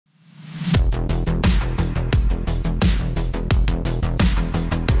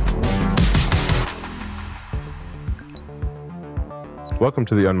Welcome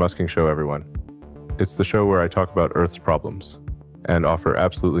to the UnMusking Show, everyone. It's the show where I talk about Earth's problems and offer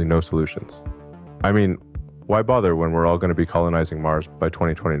absolutely no solutions. I mean, why bother when we're all going to be colonizing Mars by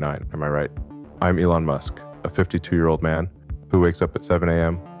 2029, am I right? I'm Elon Musk, a 52-year-old man who wakes up at 7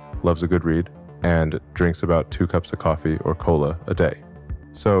 a.m., loves a good read, and drinks about 2 cups of coffee or cola a day.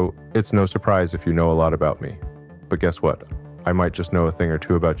 So it's no surprise if you know a lot about me. But guess what? I might just know a thing or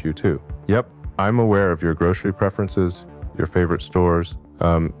two about you too. Yep, I'm aware of your grocery preferences, your favorite stores,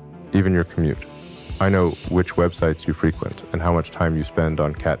 even your commute. I know which websites you frequent and how much time you spend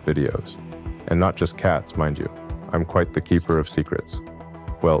on cat videos. And not just cats, mind you. I'm quite the keeper of secrets.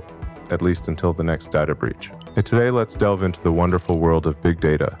 Well, at least until the next data breach. And today, let's delve into the wonderful world of big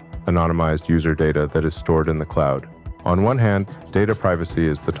data, anonymized user data that is stored in the cloud. On one hand, data privacy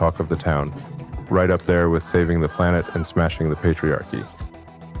is the talk of the town, right up there with saving the planet and smashing the patriarchy.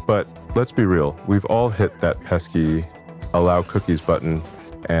 But let's be real, we've all hit that pesky allow cookies button,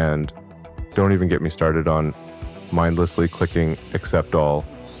 and don't even get me started on mindlessly clicking accept all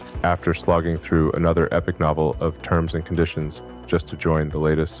after slogging through another epic novel of terms and conditions just to join the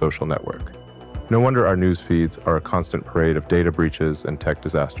latest social network. No wonder our news feeds are a constant parade of data breaches and tech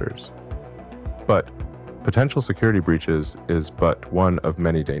disasters. But potential security breaches is but one of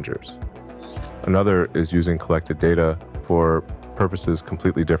many dangers. Another is using collected data for purposes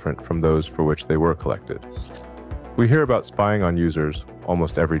completely different from those for which they were collected. We hear about spying on users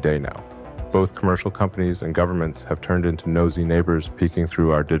almost every day now. Both commercial companies and governments have turned into nosy neighbors peeking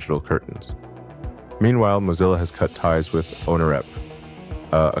through our digital curtains. Meanwhile, Mozilla has cut ties with OwnerRep,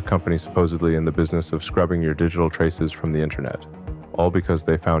 a company supposedly in the business of scrubbing your digital traces from the internet, all because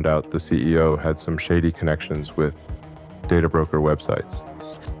they found out the CEO had some shady connections with data broker websites.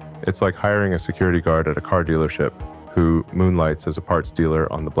 It's like hiring a security guard at a car dealership who moonlights as a parts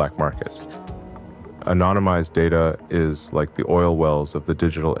dealer on the black market. Anonymized data is like the oil wells of the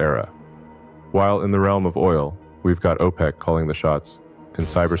digital era. While in the realm of oil, we've got OPEC calling the shots. In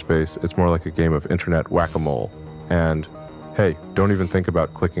cyberspace, it's more like a game of internet whack-a-mole. And hey, don't even think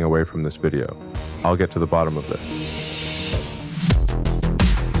about clicking away from this video. I'll get to the bottom of this.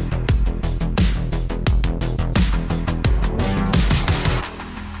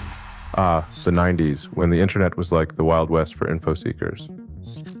 The 90s, when the internet was like the Wild West for info seekers.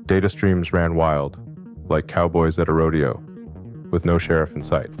 Data streams ran wild, like cowboys at a rodeo, with no sheriff in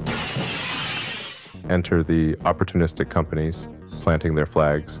sight. Enter the opportunistic companies planting their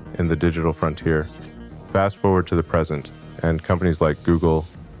flags in the digital frontier. Fast forward to the present, and companies like Google,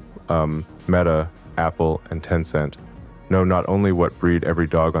 Meta, Apple, and Tencent know not only what breed every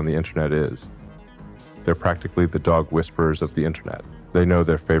dog on the internet is, they're practically the dog whisperers of the internet. They know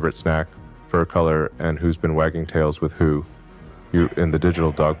their favorite snack, fur color, and who's been wagging tails with who in the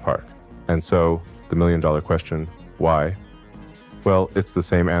digital dog park. And so, the million-dollar question, why? Well, it's the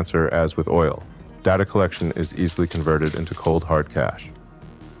same answer as with oil. Data collection is easily converted into cold, hard cash.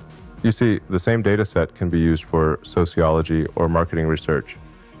 You see, the same data set can be used for sociology or marketing research,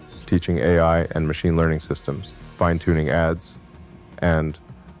 teaching AI and machine learning systems, fine-tuning ads, and,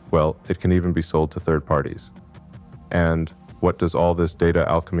 well, it can even be sold to third parties. And what does all this data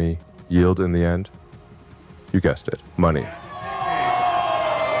alchemy yield in the end? You guessed it, money.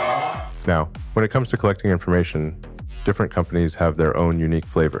 Now, when it comes to collecting information, different companies have their own unique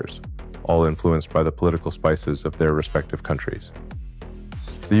flavors, all influenced by the political spices of their respective countries.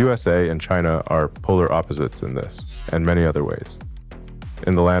 The USA and China are polar opposites in this, and many other ways.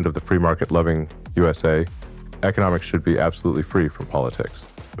 In the land of the free market-loving USA, economics should be absolutely free from politics.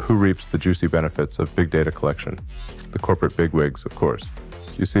 Who reaps the juicy benefits of big data collection? The corporate bigwigs, of course.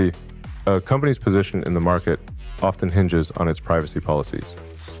 You see, a company's position in the market often hinges on its privacy policies.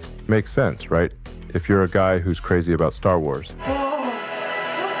 Makes sense, right? If you're a guy who's crazy about Star Wars.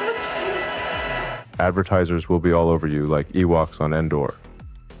 Advertisers will be all over you like Ewoks on Endor,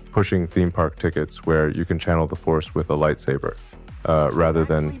 pushing theme park tickets where you can channel the Force with a lightsaber, rather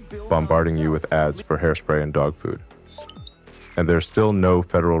than bombarding you with ads for hairspray and dog food. And there's still no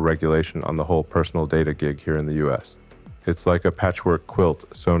federal regulation on the whole personal data gig here in the US. It's like a patchwork quilt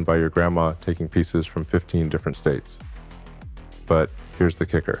sewn by your grandma taking pieces from 15 different states. But here's the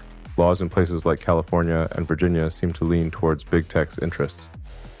kicker. Laws in places like California and Virginia seem to lean towards big tech's interests.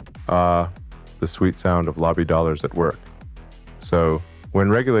 The sweet sound of lobby dollars at work. So, when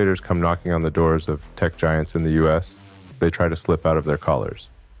regulators come knocking on the doors of tech giants in the US, they try to slip out of their collars.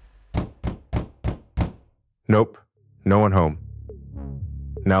 Nope, no one home.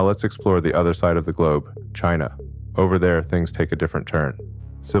 Now let's explore the other side of the globe, China. Over there, things take a different turn.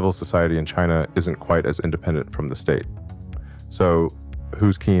 Civil society in China isn't quite as independent from the state. So,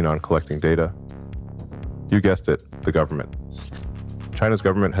 who's keen on collecting data? You guessed it, the government. China's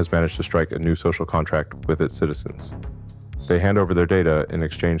government has managed to strike a new social contract with its citizens. They hand over their data in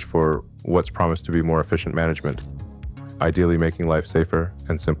exchange for what's promised to be more efficient management, ideally making life safer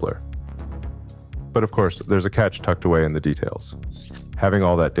and simpler. But of course, there's a catch tucked away in the details. Having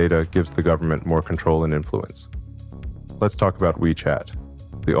all that data gives the government more control and influence. Let's talk about WeChat,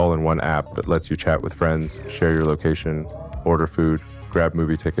 the all-in-one app that lets you chat with friends, share your location, order food, grab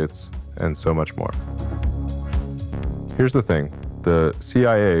movie tickets, and so much more. Here's the thing. The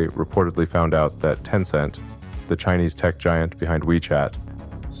CIA reportedly found out that Tencent, the Chinese tech giant behind WeChat,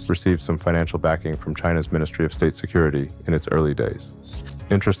 received some financial backing from China's Ministry of State Security in its early days.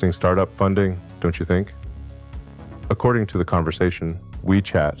 Interesting startup funding, don't you think? According to the conversation,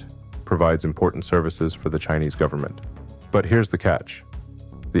 WeChat provides important services for the Chinese government. But here's the catch.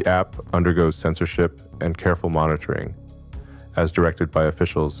 The app undergoes censorship and careful monitoring, as directed by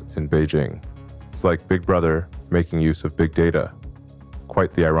officials in Beijing. It's like Big Brother making use of big data.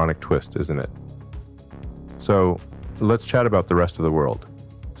 Quite the ironic twist, isn't it? So, let's chat about the rest of the world,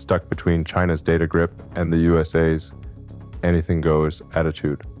 stuck between China's data grip and the USA's anything-goes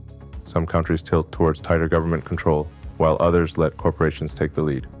attitude. Some countries tilt towards tighter government control, while others let corporations take the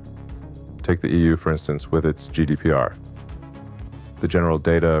lead. Take the EU, for instance, with its GDPR, the General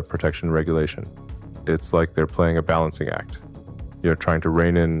Data Protection Regulation. It's like they're playing a balancing act, trying to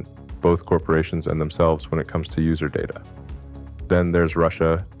rein in both corporations and themselves when it comes to user data. Then there's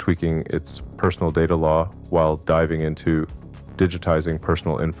Russia tweaking its personal data law while diving into digitizing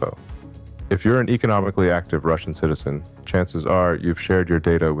personal info. If you're an economically active Russian citizen, chances are you've shared your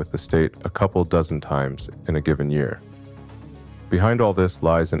data with the state a couple dozen times in a given year. Behind all this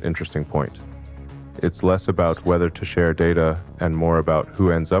lies an interesting point. It's less about whether to share data and more about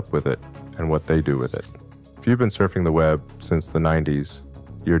who ends up with it and what they do with it. If you've been surfing the web since the 90s,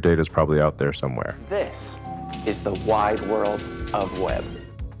 your data's probably out there somewhere. This is the wide world of web.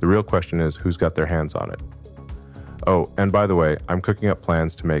 The real question is who's got their hands on it. Oh, and by the way, I'm cooking up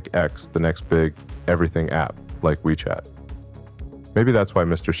plans to make X the next big everything app, like WeChat. Maybe that's why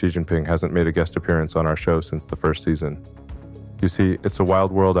Mr. Xi Jinping hasn't made a guest appearance on our show since the first season. You see, it's a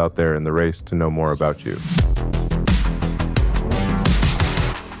wild world out there in the race to know more about you.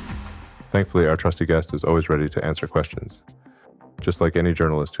 Thankfully, our trusty guest is always ready to answer questions, just like any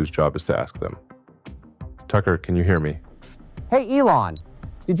journalist whose job is to ask them. Tucker, can you hear me? Hey, Elon.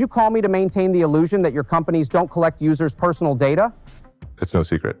 Did you call me to maintain the illusion that your companies don't collect users' personal data? It's no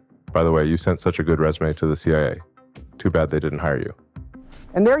secret. By the way, you sent such a good resume to the CIA. Too bad they didn't hire you.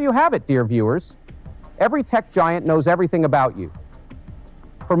 And there you have it, dear viewers. Every tech giant knows everything about you.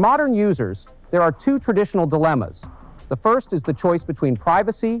 For modern users, there are two traditional dilemmas. The first is the choice between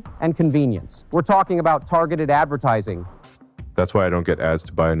privacy and convenience. We're talking about targeted advertising. That's why I don't get ads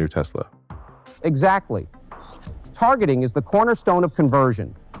to buy a new Tesla. Exactly. Targeting is the cornerstone of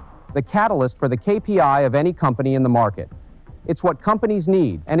conversion, the catalyst for the KPI of any company in the market. It's what companies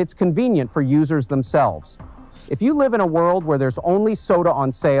need, and it's convenient for users themselves. If you live in a world where there's only soda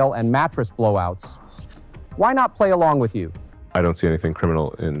on sale and mattress blowouts, why not play along with you? I don't see anything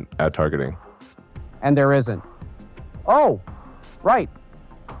criminal in ad targeting. And there isn't. Oh, right.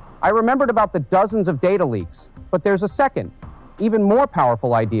 I remembered about the dozens of data leaks, but there's a second, even more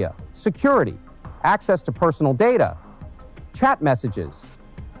powerful idea: security. Access to personal data, chat messages.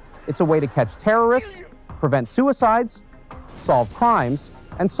 It's a way to catch terrorists, prevent suicides, solve crimes,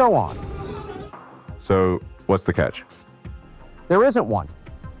 and so on. So, what's the catch? There isn't one,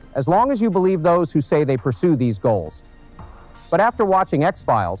 as long as you believe those who say they pursue these goals. But after watching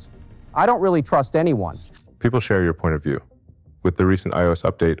X-Files, I don't really trust anyone. People share your point of view. With the recent iOS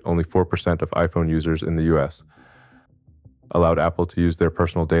update, only 4% of iPhone users in the US allowed Apple to use their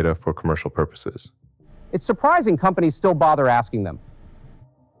personal data for commercial purposes. It's surprising companies still bother asking them.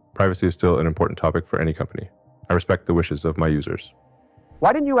 Privacy is still an important topic for any company. I respect the wishes of my users.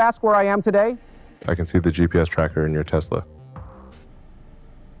 Why didn't you ask where I am today? I can see the GPS tracker in your Tesla.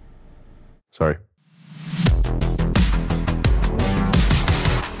 Sorry.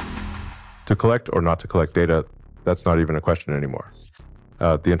 To collect or not to collect data, that's not even a question anymore.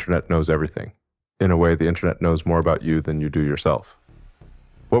 The internet knows everything. In a way, the internet knows more about you than you do yourself.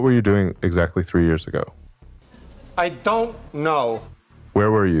 What were you doing exactly 3 years ago? I don't know.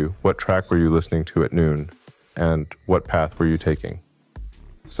 Where were you? What track were you listening to at noon? And what path were you taking?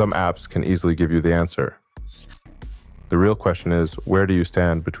 Some apps can easily give you the answer. The real question is, where do you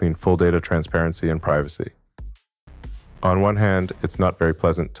stand between full data transparency and privacy? On one hand, it's not very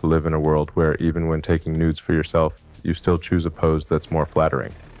pleasant to live in a world where even when taking nudes for yourself, you still choose a pose that's more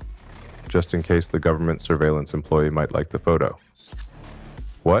flattering, just in case the government surveillance employee might like the photo.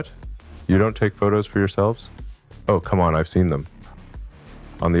 What? You don't take photos for yourselves? Oh, come on, I've seen them.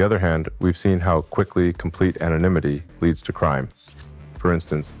 On the other hand, we've seen how quickly complete anonymity leads to crime. For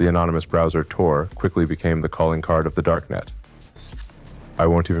instance, the anonymous browser Tor quickly became the calling card of the darknet. I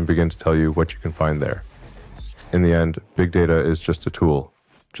won't even begin to tell you what you can find there. In the end, big data is just a tool,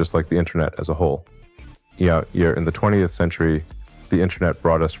 just like the internet as a whole. Yeah, in the 20th century, the internet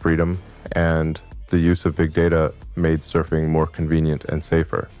brought us freedom, and the use of big data made surfing more convenient and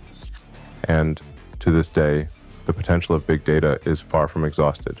safer. And to this day, the potential of big data is far from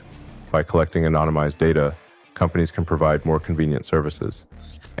exhausted. By collecting anonymized data, companies can provide more convenient services,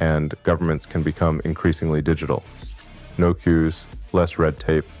 and governments can become increasingly digital. No queues, less red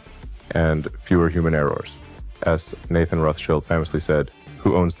tape, and fewer human errors. As Nathan Rothschild famously said,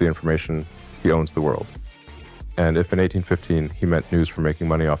 "Who owns the information? He owns the world." And if in 1815 he meant news for making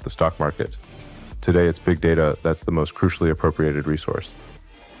money off the stock market, today it's big data that's the most crucially appropriated resource.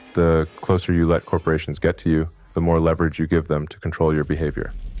 The closer you let corporations get to you, the more leverage you give them to control your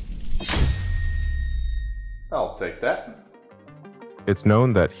behavior. I'll take that. It's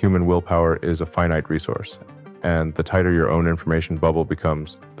known that human willpower is a finite resource, and the tighter your own information bubble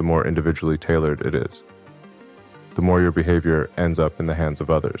becomes, the more individually tailored it is. The more your behavior ends up in the hands of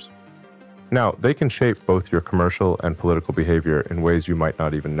others. Now, they can shape both your commercial and political behavior in ways you might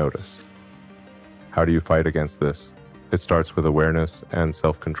not even notice. How do you fight against this? It starts with awareness and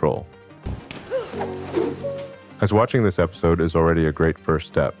self-control. As watching this episode is already a great first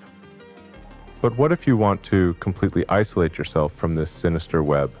step. But what if you want to completely isolate yourself from this sinister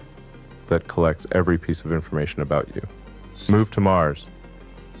web that collects every piece of information about you? Move to Mars.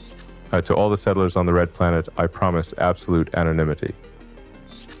 To all the settlers on the Red Planet, I promise absolute anonymity.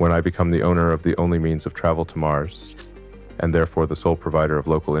 When I become the owner of the only means of travel to Mars, and therefore the sole provider of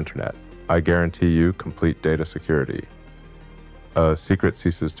local internet, I guarantee you complete data security. A secret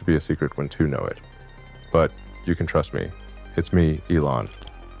ceases to be a secret when two know it. But you can trust me. It's me, Elon.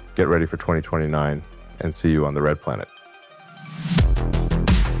 Get ready for 2029, and see you on the Red Planet.